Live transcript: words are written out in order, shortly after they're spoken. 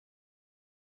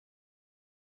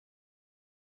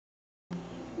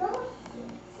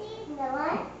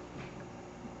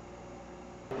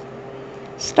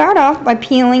Start off by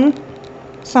peeling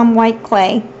some white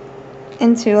clay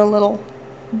into a little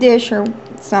dish or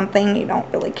something you don't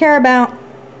really care about,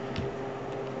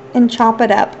 and chop it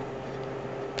up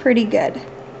pretty good.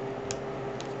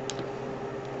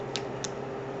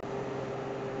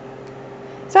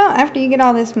 So after you get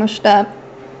all this mushed up,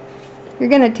 you're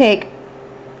going to take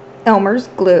Elmer's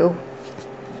glue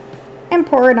and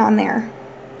pour it on there.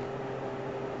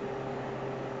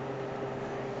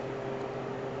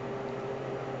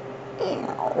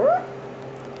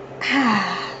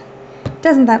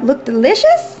 Doesn't that look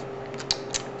delicious?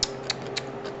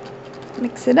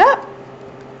 Mix it up.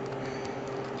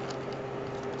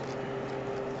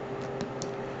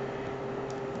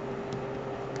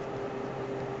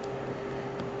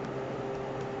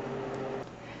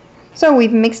 So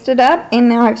we've mixed it up, and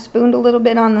now I've spooned a little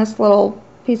bit on this little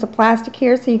piece of plastic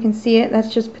here so you can see it.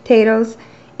 That's just potatoes.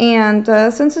 And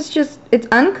since it's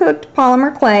uncooked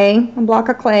polymer clay, a block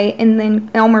of clay, and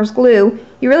then Elmer's glue,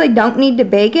 you really don't need to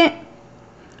bake it,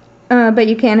 but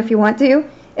you can if you want to.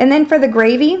 And then for the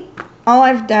gravy, all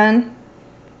I've done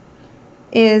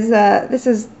is, this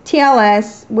is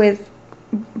TLS with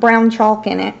brown chalk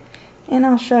in it. And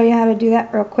I'll show you how to do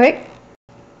that real quick.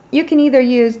 You can either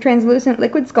use translucent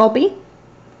liquid Sculpey,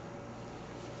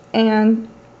 and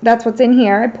that's what's in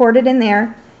here. I poured it in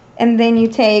there. And then you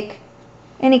take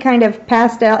any kind of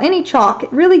pastel, any chalk,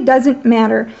 it really doesn't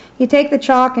matter. You take the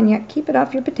chalk and you keep it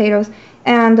off your potatoes,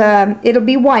 and it'll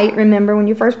be white, remember, when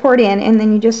you first pour it in, and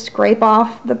then you just scrape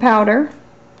off the powder,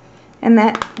 and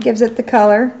that gives it the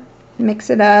color. Mix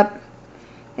it up,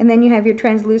 and then you have your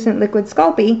translucent liquid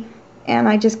Sculpey, and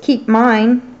I just keep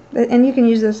mine, and you can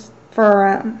use this for,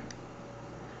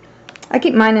 I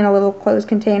keep mine in a little closed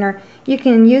container. You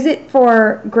can use it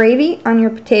for gravy on your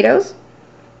potatoes,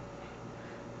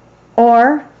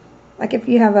 or like if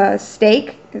you have a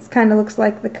steak, it kind of looks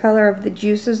like the color of the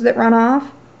juices that run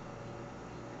off.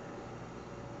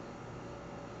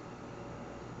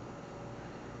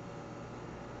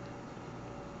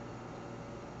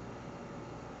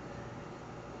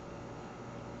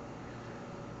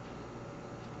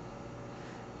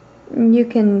 You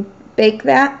can bake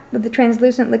that with the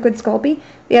translucent liquid Sculpey.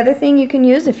 The other thing you can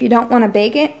use, if you don't want to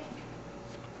bake it,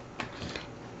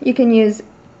 you can use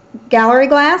gallery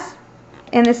glass,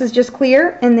 and this is just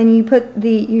clear, and then you put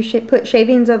put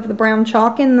shavings of the brown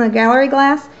chalk in the gallery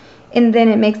glass, and then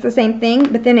it makes the same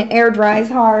thing, but then it air dries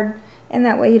hard, and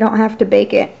that way you don't have to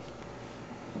bake it.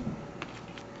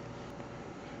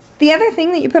 The other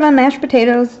thing that you put on mashed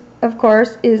potatoes, of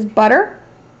course, is butter.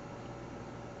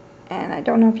 And I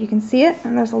don't know if you can see it,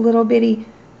 and there's a little bitty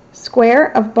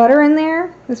square of butter in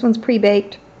there. This one's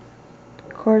pre-baked.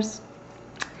 Of course,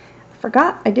 I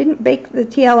forgot I didn't bake the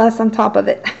TLS on top of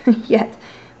it yet.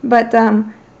 But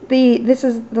this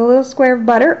is the little square of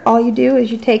butter. All you do is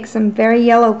you take some very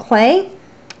yellow clay,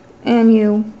 and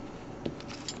you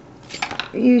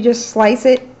just slice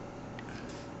it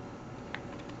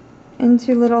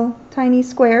into little tiny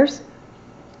squares,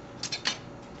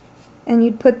 and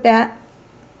you'd put that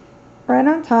right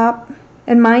on top,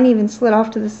 and mine even slid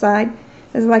off to the side.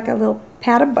 It's like a little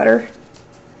pat of butter.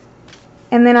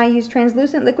 And then I use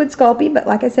translucent liquid Sculpey, but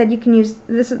like I said, you can use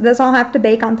this all have to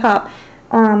bake on top,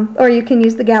 or you can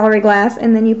use the gallery glass,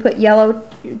 and then you put yellow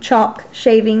chalk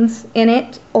shavings in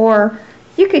it, or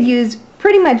you could use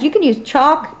pretty much, you can use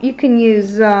chalk, you can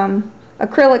use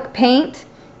acrylic paint,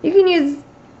 you can use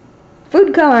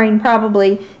food coloring,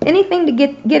 probably anything to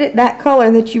get it that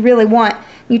color that you really want.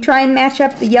 You try and match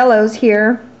up the yellows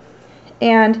here,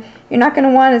 and you're not going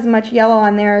to want as much yellow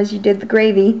on there as you did the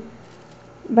gravy,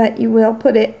 but you will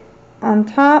put it on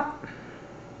top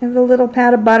of the little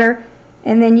pat of butter,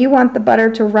 and then you want the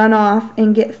butter to run off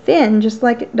and get thin just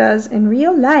like it does in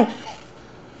real life.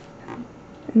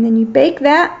 And then you bake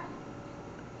that,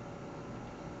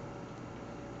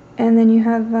 and then you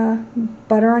have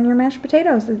butter on your mashed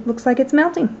potatoes. It looks like it's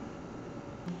melting.